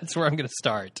 That's where I'm going to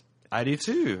start. I do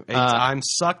too. I'm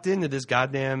sucked into this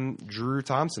goddamn Drew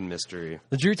Thompson mystery.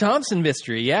 The Drew Thompson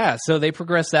mystery, yeah. So they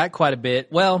progress that quite a bit.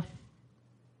 Well,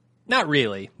 not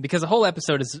really, because the whole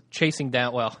episode is chasing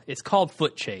down. Well, it's called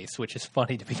Foot Chase, which is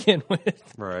funny to begin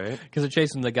with, right? Because they're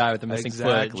chasing the guy with the missing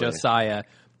foot, Josiah,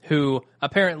 who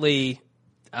apparently,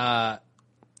 I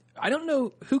don't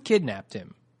know who kidnapped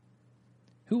him.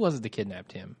 Who was it that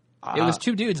kidnapped him? It was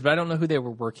two dudes, but I don't know who they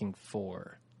were working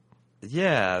for.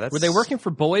 Yeah, were they working for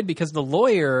Boyd? Because the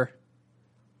lawyer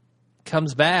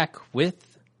comes back to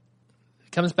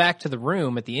the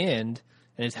room at the end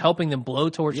and is helping them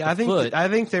blowtorch the foot. I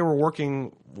think they were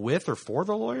working with or for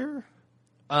the lawyer.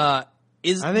 I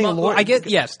guess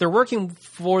yes, they're working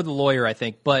for the lawyer. I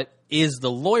think, but is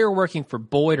the lawyer working for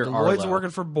Boyd or Arlo? Lloyd's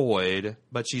working for Boyd,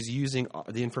 but she's using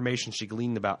the information she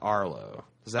gleaned about Arlo.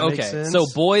 Does that make sense? So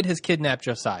Boyd has kidnapped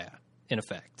Josiah, in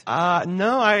effect.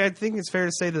 No, I think it's fair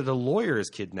to say that the lawyer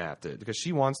has kidnapped it because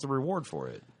she wants the reward for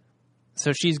it.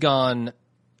 So she's gone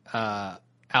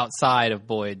outside of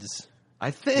Boyd's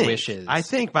wishes. I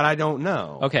think, but I don't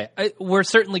know. Okay, we're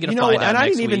certainly going to find out. And I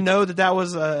didn't even know that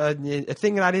was a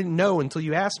thing that I didn't know until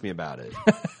you asked me about it.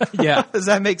 Yeah, does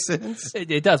that make sense?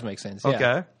 It does make sense.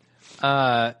 Yeah.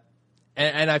 Okay.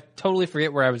 And I totally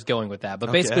forget where I was going with that,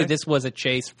 but basically this was a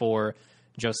chase for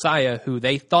Josiah, who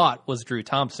they thought was Drew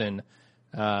Thompson,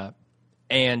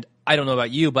 and I don't know about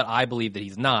you, but I believe that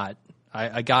he's not.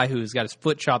 A guy who's got his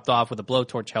foot chopped off with a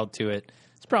blowtorch held to it,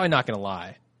 is probably not going to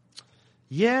lie.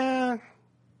 Yeah.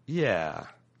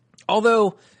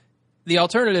 Although the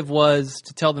alternative was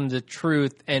to tell them the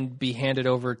truth and be handed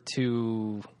over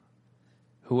to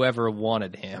whoever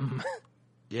wanted him.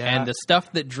 Yeah. And the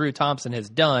stuff that Drew Thompson has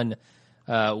done,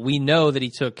 we know that he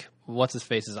took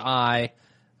what's-his-face's eye,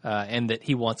 and that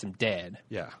he wants him dead.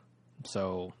 Yeah.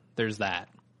 So there's that.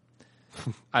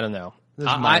 I don't know.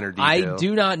 Minor detail. I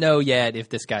do not know yet if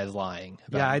this guy's lying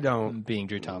about I don't. being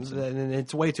Drew Thompson. And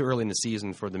it's way too early in the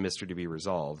season for the mystery to be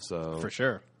resolved. So For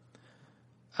sure.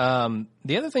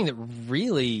 The other thing that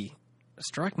really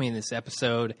struck me in this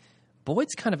episode,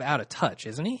 Boyd's kind of out of touch,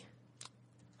 isn't he?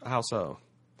 How so?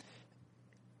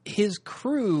 His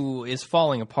crew is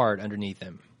falling apart underneath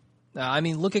him. I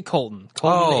mean, look at Colton.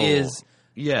 Colton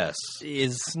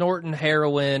is snorting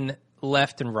heroin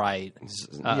left and right,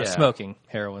 smoking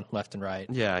heroin left and right.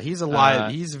 Yeah, he's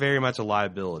he's very much a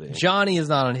liability. Johnny is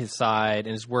not on his side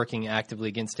and is working actively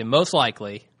against him, most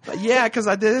likely. Yeah, because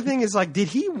the other thing is, did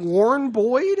he warn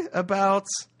Boyd about...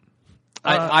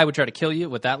 I would try to kill you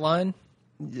with that line.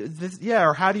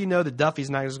 Or how do you know that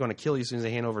Duffy's not just going to kill you as soon as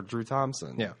they hand over Drew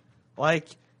Thompson? Yeah. I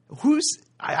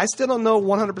still don't know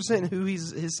 100% who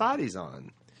his side he's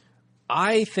on.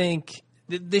 I think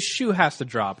this shoe has to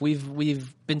drop.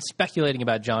 We've been speculating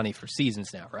about Johnny for seasons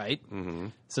now, right? Mm-hmm.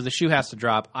 So the shoe has to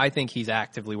drop. I think he's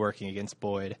actively working against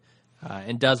Boyd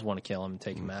and does want to kill him and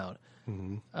take him out.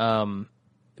 Mm-hmm.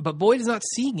 But Boyd is not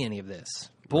seeing any of this.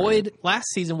 Boyd last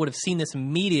season would have seen this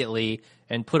immediately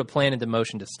and put a plan into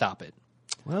motion to stop it.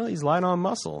 Well, he's light on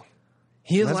muscle.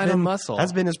 He is light on muscle.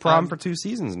 That's been his problem for 2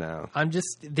 seasons now.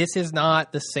 This is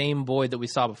not the same Boyd that we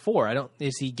saw before.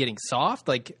 Is he getting soft?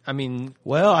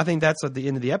 Well, I think that's at the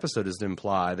end of the episode is to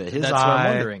imply that that's what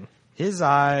I'm wondering. His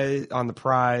eye on the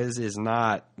prize is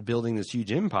not building this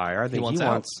huge empire. I think he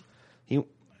wants.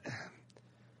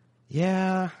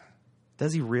 Yeah.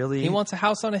 Does he really? He wants a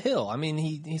house on a hill. I mean,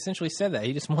 he essentially said that.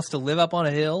 He just wants to live up on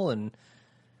a hill and.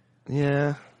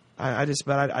 Yeah. I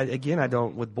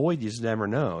don't. With Boyd, you just never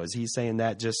know. Is he saying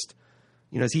that just,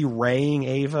 is he raying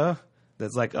Ava?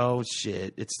 That's like, oh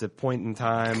shit! It's the point in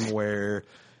time where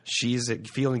she's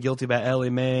feeling guilty about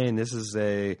Ellie Mae, and this is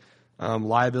a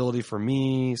liability for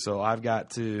me. So I've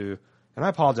got to. And I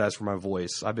apologize for my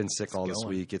voice. I've been sick all this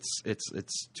week. It's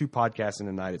 2 podcasts in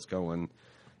a night. It's going.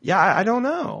 Yeah, I don't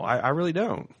know. I really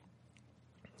don't.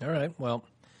 All right. Well,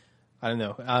 I don't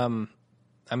know.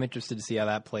 I'm interested to see how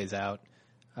that plays out.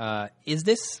 Is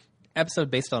this episode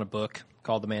based on a book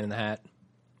called The Man in the Hat?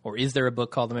 Or is there a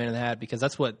book called The Man in the Hat? Because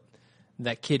that's what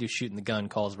that kid who's shooting the gun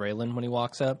calls Raylan when he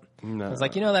walks up. No. I was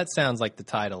like, that sounds like the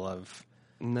title of...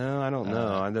 No, I don't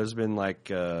know. There's been I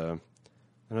know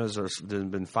there's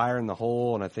been Fire in the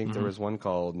Hole, and I think there was one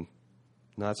called...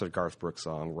 No, that's a Garth Brooks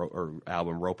song or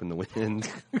album, Rope in the Wind.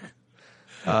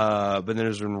 But then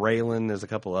there's been Raylan. There's a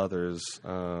couple others.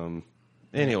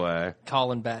 Anyway,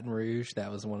 Colin Baton Rouge,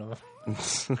 that was one of them.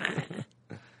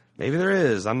 Maybe there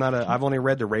is. I've only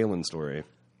read the Raylan story.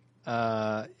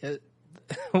 What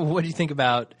do you think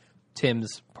about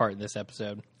Tim's part in this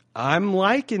episode? I'm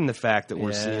liking the fact that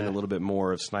we're seeing a little bit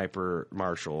more of Sniper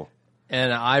Marshall,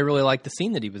 and I really like the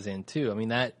scene that he was in too. I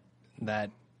mean,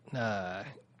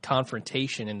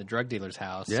 confrontation in the drug dealer's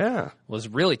house Yeah. was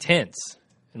really tense,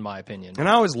 in my opinion. And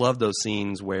I always love those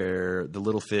scenes where the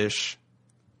little fish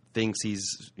thinks he's,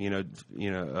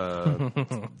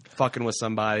 fucking with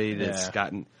somebody that's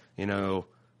gotten,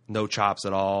 no chops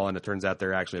at all, and it turns out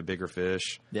they're actually a bigger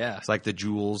fish. Yeah. It's like the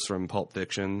Jules from Pulp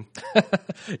Fiction.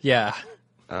 Yeah.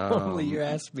 Only your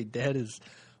ass to be dead is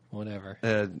whatever.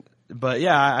 But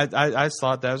yeah, I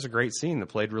thought that was a great scene that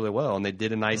played really well, and they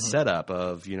did a nice setup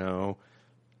of,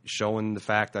 showing the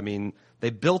fact. I mean, they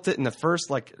built it in the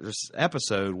first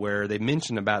episode where they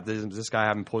mentioned about this guy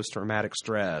having post-traumatic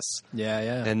stress. Yeah.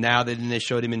 And now they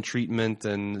showed him in treatment,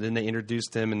 and then they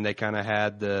introduced him, and they kind of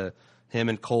had him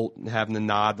and Colt having the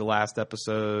nod the last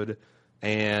episode.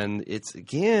 And it's a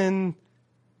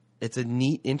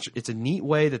neat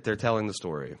way that they're telling the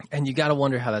story. And you got to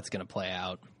wonder how that's going to play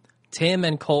out. Tim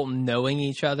and Colton knowing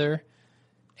each other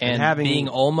and being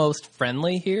almost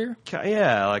friendly here.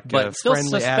 Yeah, but still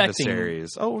friendly suspecting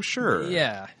adversaries. Oh, sure.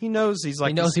 Yeah. He knows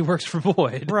he works for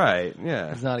Boyd. Right,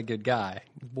 yeah. He's not a good guy.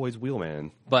 Boyd's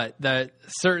wheelman. But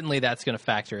certainly that's going to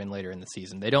factor in later in the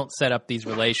season. They don't set up these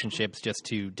relationships just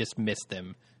to dismiss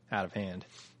them out of hand.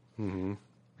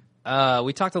 Mm-hmm.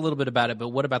 We talked a little bit about it, but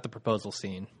what about the proposal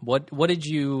scene? What did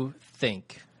you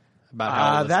think about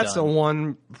how it was that's done? the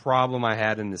one problem I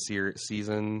had in the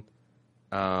season.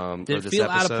 Did it feel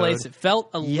out of place? It felt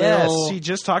a little... Yes, she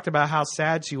just talked about how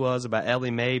sad she was about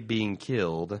Ellie Mae being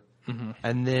killed. Mm-hmm.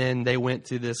 And then they went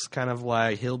to this kind of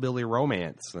hillbilly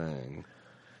romance thing.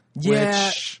 Yeah.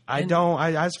 Which I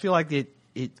just feel like it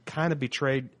kind of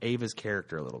betrayed Ava's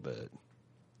character a little bit.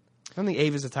 I don't think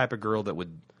Ava's the type of girl that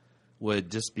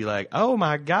would just be like, oh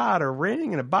my God, a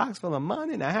ring and a box full of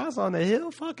money and a house on the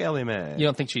hill? Fuck Ellie Mae. You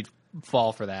don't think she'd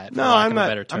fall for that? No, I'm not. A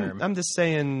better term. I'm just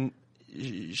saying,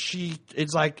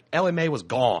 it's like Ellie Mae was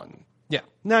gone. Yeah,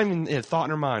 not even a thought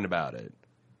in her mind about it.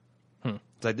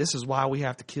 It's like, this is why we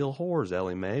have to kill whores,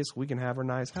 Ellie Mae, so we can have her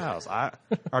nice house. I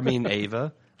mean,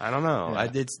 Ava. I don't know.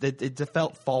 Yeah. It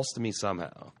felt false to me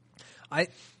somehow.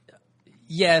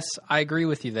 Yes, I agree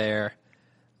with you there.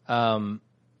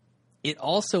 It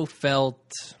also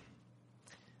felt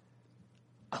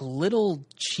a little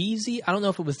cheesy. I don't know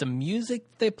if it was the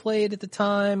music they played at the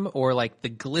time or the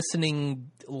glistening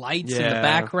lights in the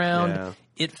background. Yeah.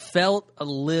 It felt a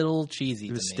little cheesy.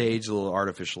 It was staged a little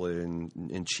artificially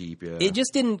and cheap. Yeah, it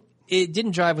just didn't. It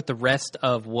didn't jive with the rest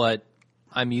of what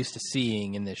I'm used to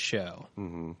seeing in this show.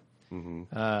 Mm-hmm.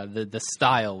 Mm-hmm. The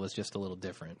style was just a little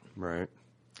different. Right.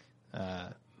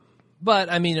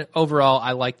 But I mean, overall,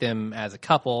 I like them as a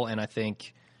couple, and I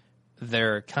think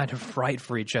they're kind of right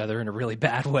for each other in a really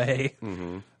bad way.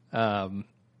 Mm-hmm.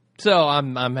 So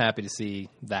I'm happy to see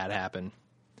that happen.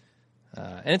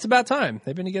 And it's about time.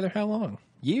 They've been together how long?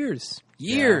 Years,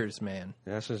 man.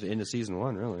 Yeah, that's just into season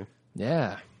 1, really.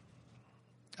 Yeah.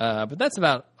 But that's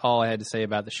about all I had to say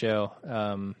about the show.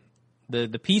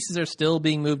 The pieces are still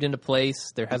being moved into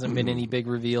place. There hasn't been any big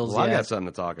reveals yet. I got something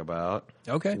to talk about.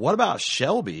 Okay. What about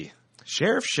Shelby?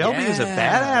 Sheriff Shelby is a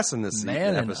badass in this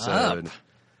episode.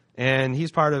 And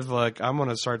he's part of, I'm going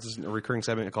to start this recurring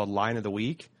segment called Line of the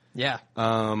Week. Yeah.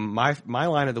 My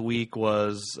line of the week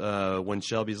was when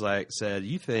Shelby's said,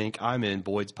 "You think I'm in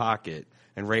Boyd's pocket?"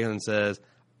 And Raylan says,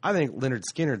 "I think Leonard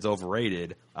Skinner's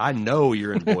overrated. I know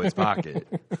you're in Boyd's pocket."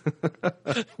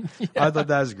 I thought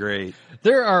that was great.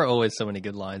 There are always so many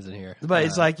good lines in here. But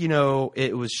it's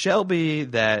it was Shelby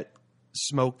that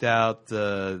smoked out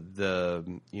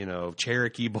the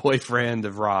Cherokee boyfriend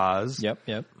of Roz. Yep.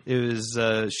 It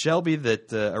was Shelby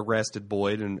that arrested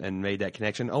Boyd and made that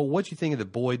connection. Oh, what'd you think of the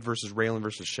Boyd versus Raylan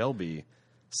versus Shelby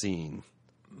scene?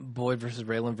 Boyd versus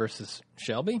Raylan versus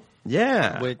Shelby?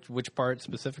 Yeah. Which part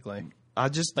specifically? I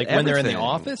just when they're in the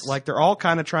office? They're all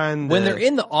kind of trying to... When they're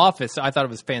in the office, I thought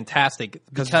it was fantastic.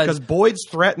 Because Boyd's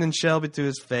threatening Shelby to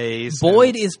his face.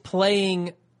 Boyd is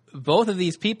playing both of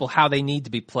these people how they need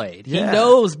to be played. Yeah. He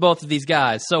knows both of these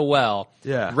guys so well.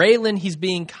 Yeah. Raylan, he's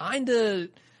being kind of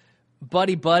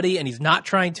buddy-buddy, and he's not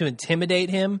trying to intimidate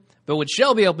him. But when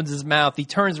Shelby opens his mouth, he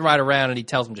turns right around and he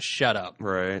tells him to shut up.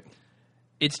 Right.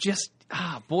 It's just...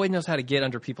 Boyd knows how to get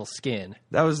under people's skin.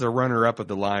 That was the runner-up of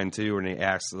the line, too, when he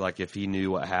asked if he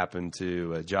knew what happened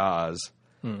to Jaws.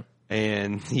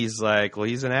 And he's like, well,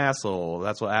 he's an asshole.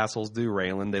 That's what assholes do,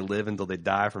 Raylan. They live until they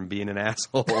die from being an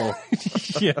asshole.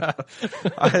 Yeah.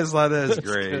 I just thought that was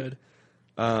great.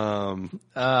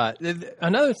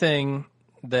 Another thing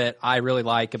that I really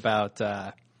like about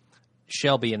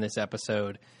Shelby in this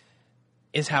episode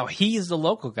is how he's the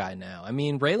local guy now. I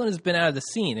mean, Raylan has been out of the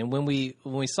scene, and when we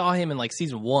saw him in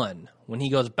season 1, when he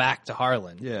goes back to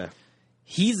Harlan, yeah,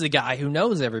 he's the guy who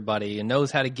knows everybody and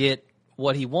knows how to get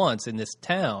what he wants in this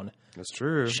town. That's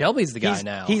true. Shelby's the guy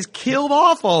now. He's killed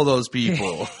off all those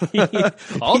people.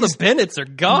 All the Bennetts are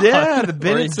gone. Yeah, the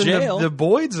Bennetts in jail. and the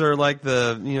Boyds are like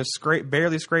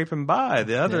barely scraping by.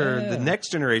 The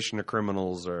next generation of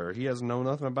criminals he doesn't know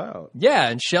nothing about. Yeah,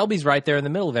 and Shelby's right there in the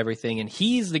middle of everything, and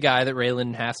he's the guy that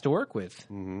Raylan has to work with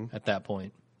at that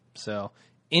point. So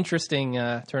interesting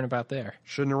turnabout there.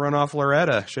 Shouldn't have run off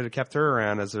Loretta. Should have kept her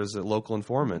around as a local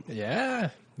informant. Yeah.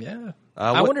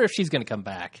 I wonder if she's going to come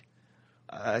back.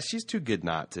 She's too good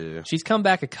not to. She's come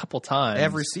back a couple times.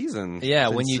 Every season. Yeah,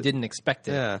 when you didn't expect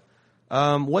it. Yeah.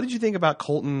 What did you think about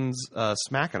Colton's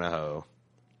smacking a hoe?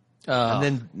 Oh,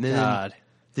 and then God.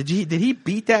 Did he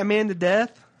beat that man to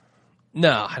death?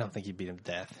 No, I don't think he beat him to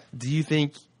death. Do you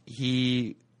think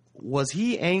was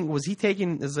he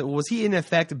in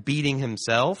effect beating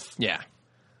himself? Yeah.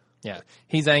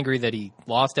 He's angry that he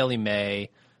lost Ellie Mae.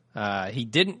 He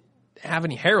didn't have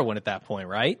any heroin at that point,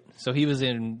 right? So he was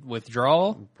in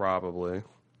withdrawal? Probably.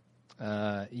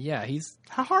 He's...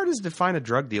 How hard is it to find a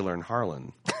drug dealer in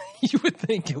Harlan? You would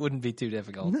think it wouldn't be too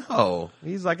difficult. No.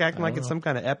 He's like acting like it's some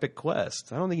kind of epic quest.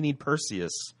 I don't think you need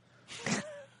Perseus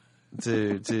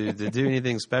to do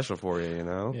anything special for you, you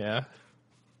know? Yeah.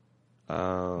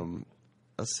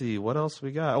 Let's see. What else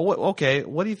we got? Okay.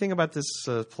 What do you think about this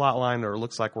plot line, or it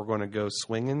looks like we're going to go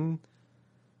swinging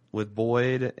with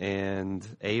Boyd and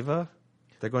Ava?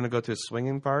 They're going to go to a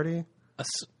swinging party?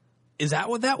 Is that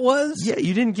what that was? Yeah,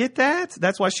 you didn't get that?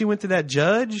 That's why she went to that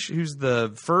judge who's the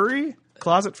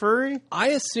closet furry? I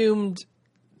assumed...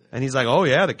 And he's like, oh,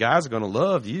 yeah, the guys are going to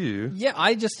love you. Yeah,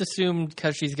 I just assumed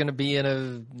because she's going to be in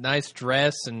a nice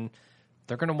dress and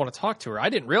they're going to want to talk to her. I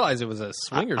didn't realize it was a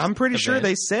swingers I'm pretty event. sure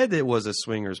they said it was a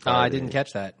swingers party. I didn't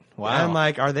catch that. Wow. And I'm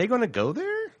like, are they going to go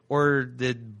there? Or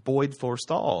did Boyd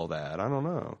forestall that? I don't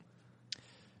know.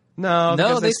 No,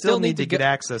 because they still need to get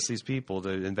access to these people to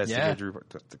investigate Drew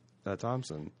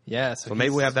Thompson. Yeah. So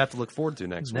maybe we have that to look forward to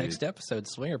next week. Next episode,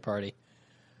 swinger party.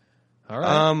 All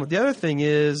right. The other thing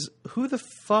is, who the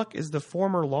fuck is the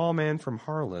former lawman from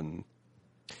Harlan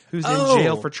who's in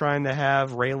jail for trying to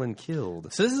have Raylan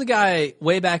killed? So this is a guy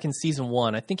way back in season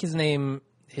 1. I think his name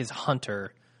is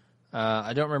Hunter.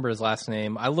 I don't remember his last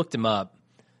name. I looked him up.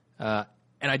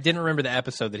 And I didn't remember the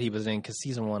episode that he was in because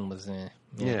season 1 was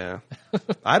Yeah.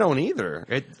 I don't either.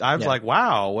 I was like,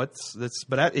 wow, what's this?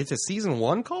 But it's a season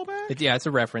 1 callback? It's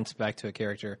a reference back to a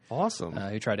character. Awesome.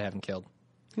 Who tried to have him killed.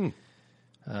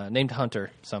 Named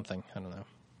Hunter something. I don't know.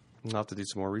 I'll have to do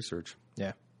some more research.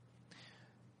 Yeah.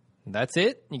 That's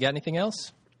it? You got anything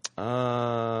else?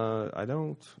 I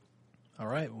don't. All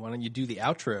right. Why don't you do the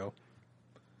outro?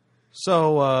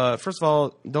 So, first of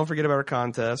all, don't forget about our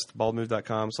contest,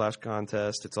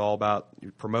 baldmove.com/contest. It's all about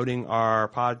promoting our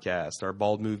podcast, our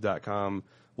baldmove.com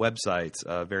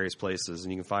website, various places,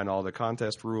 and you can find all the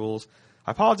contest rules.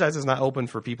 I apologize it's not open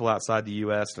for people outside the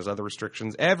U.S. There's other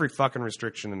restrictions. Every fucking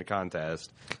restriction in the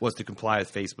contest was to comply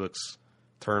with Facebook's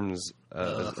terms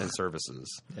and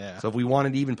services. Yeah. So if we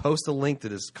wanted to even post a link to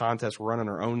this contest we're running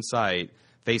on our own site,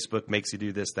 Facebook makes you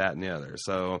do this, that, and the other.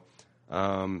 So...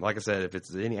 like I said, if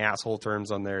it's any asshole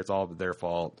terms on there, it's all their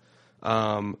fault.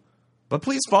 But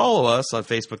please follow us on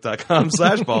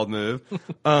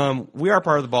Facebook.com/BaldMove. We are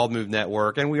part of the Bald Move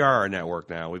Network, and we are our network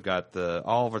now. We've got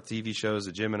all of our TV shows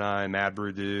that Jim and I and Mad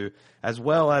Brew do, as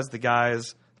well as the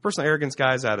Personal Arrogance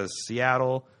guys out of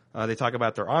Seattle. They talk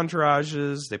about their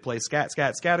entourages. They play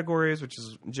Categories, which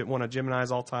is one of Jim and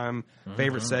I's all-time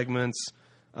favorite segments.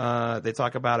 They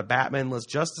talk about a Batmanless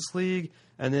Justice League.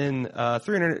 And then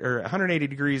 180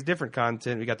 degrees different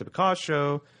content. We got the Because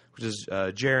Show, which is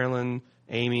Geraldine,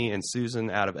 Amy, and Susan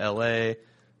out of L.A.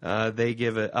 They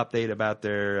give an update about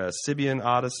their Sibian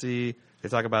Odyssey. They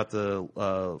talk about the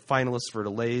finalists for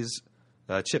the Lay's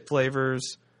chip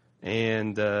flavors.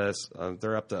 And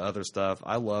they're up to other stuff.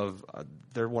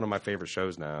 They're one of my favorite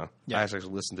shows now. Yep. I actually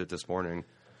listened to it this morning.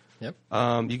 Yep.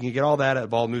 You can get all that at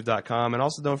baldmove.com. And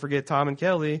also don't forget Tom and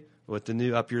Kelly with the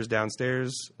new Up Yours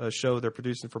Downstairs show they're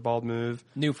producing for Bald Move.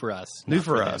 New for us. New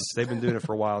for us. They've been doing it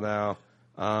for a while now.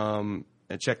 And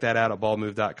check that out at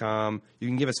baldmove.com. You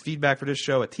can give us feedback for this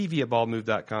show at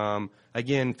tv@baldmove.com.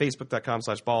 Again,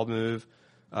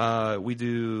 facebook.com/baldmove. We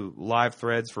do live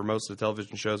threads for most of the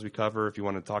television shows we cover if you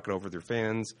want to talk it over with your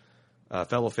fans,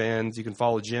 fellow fans. You can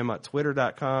follow Jim at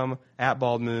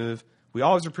twitter.com/baldmove. We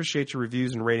always appreciate your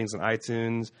reviews and ratings on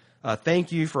iTunes.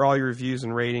 Thank you for all your reviews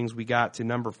and ratings. We got to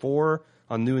number 4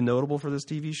 on New and Notable for this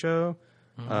TV show.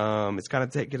 It's kind of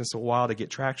taken us a while to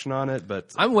get traction on it,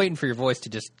 but I'm waiting for your voice to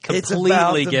just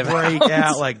completely give break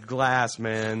out like glass,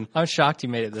 man. I'm shocked you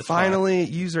made it this far. Finally,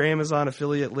 use our Amazon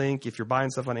affiliate link. If you're buying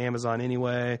stuff on Amazon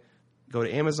anyway, go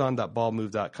to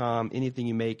amazon.baldmove.com. Anything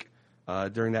you make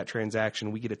during that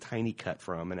transaction, we get a tiny cut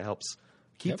from, and it helps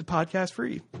keep the podcast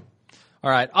free. All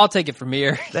right, I'll take it from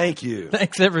here. Thank you.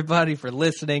 Thanks, everybody, for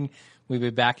listening. We'll be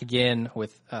back again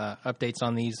with updates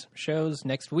on these shows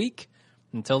next week.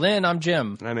 Until then, I'm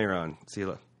Jim. And I'm Aaron. See you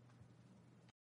later.